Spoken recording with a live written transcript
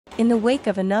In the wake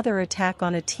of another attack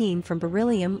on a team from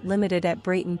Beryllium Limited at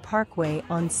Brayton Parkway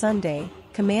on Sunday,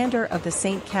 Commander of the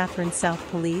St. Catherine South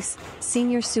Police,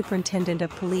 Senior Superintendent of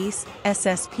Police,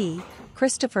 SSP,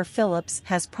 Christopher Phillips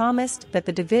has promised that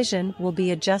the division will be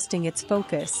adjusting its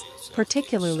focus,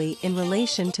 particularly in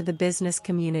relation to the business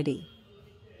community.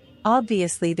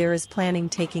 Obviously there is planning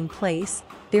taking place,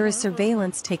 there is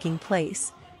surveillance taking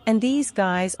place, and these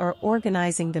guys are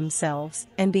organizing themselves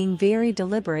and being very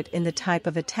deliberate in the type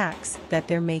of attacks that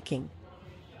they're making.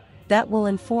 That will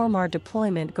inform our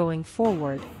deployment going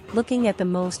forward, looking at the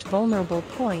most vulnerable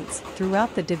points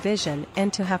throughout the division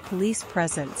and to have police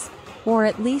presence, or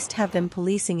at least have them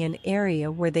policing an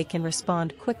area where they can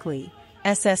respond quickly,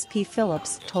 SSP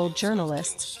Phillips told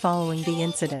journalists following the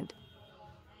incident.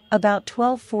 About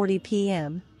 12:40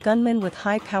 p.m., gunmen with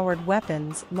high-powered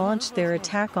weapons launched their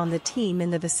attack on the team in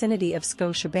the vicinity of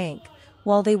Scotiabank,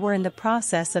 while they were in the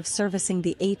process of servicing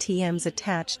the ATMs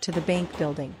attached to the bank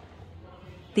building.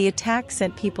 The attack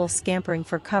sent people scampering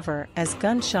for cover as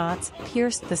gunshots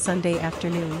pierced the Sunday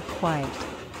afternoon quiet.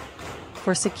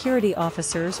 4 security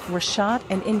officers were shot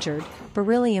and injured,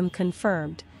 Beryllium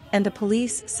confirmed, and the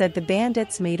police said the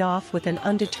bandits made off with an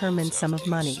undetermined sum of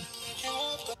money.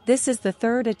 This is the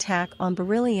third attack on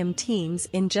Beryllium teams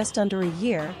in just under a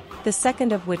year, the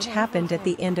second of which happened at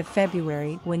the end of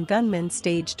February when gunmen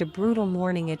staged a brutal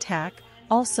morning attack,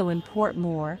 also in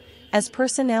Portmore, as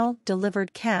personnel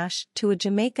delivered cash to a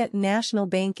Jamaica National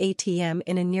Bank ATM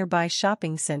in a nearby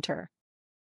shopping center.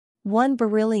 1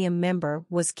 Beryllium member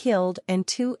was killed and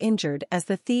 2 injured as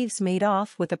the thieves made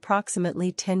off with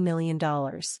approximately $10 million.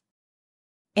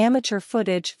 Amateur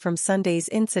footage from Sunday's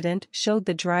incident showed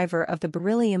the driver of the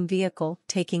Beryllium vehicle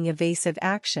taking evasive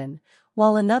action,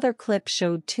 while another clip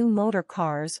showed 2 motor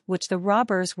cars which the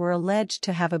robbers were alleged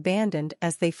to have abandoned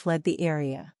as they fled the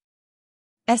area.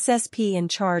 SSP in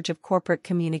charge of corporate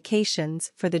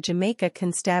communications for the Jamaica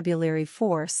Constabulary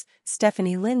Force,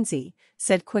 Stephanie Lindsay,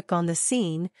 said quick on the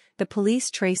scene, the police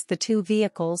traced the 2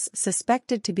 vehicles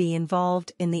suspected to be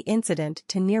involved in the incident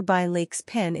to nearby Lakes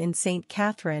Pen in St.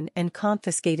 Catherine and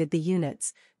confiscated the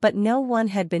units, but no one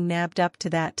had been nabbed up to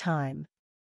that time.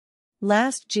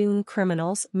 Last June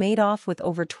criminals made off with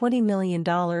over $20 million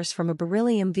from a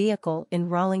Beryllium vehicle in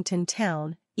Rollington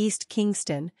Town, East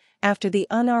Kingston, after the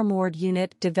unarmored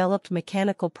unit developed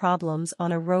mechanical problems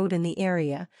on a road in the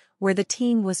area, where the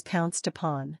team was pounced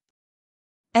upon.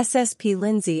 SSP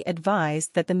Lindsay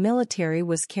advised that the military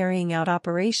was carrying out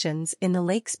operations in the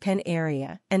Lakes Pen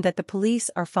area and that the police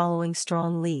are following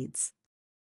strong leads.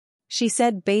 She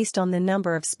said based on the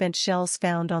number of spent shells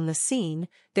found on the scene,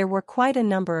 there were quite a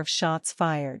number of shots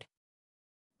fired.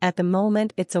 At the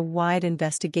moment it's a wide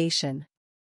investigation.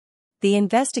 The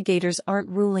investigators aren't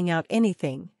ruling out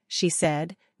anything, she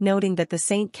said, noting that the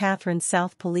St. Catherine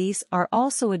South Police are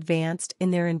also advanced in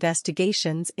their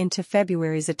investigations into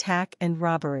February's attack and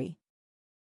robbery.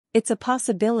 It's a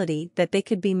possibility that they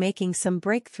could be making some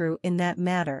breakthrough in that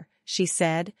matter, she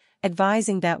said,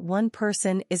 advising that 1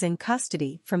 person is in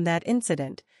custody from that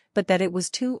incident, but that it was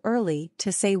too early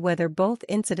to say whether both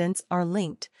incidents are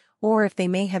linked, or if they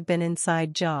may have been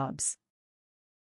inside jobs.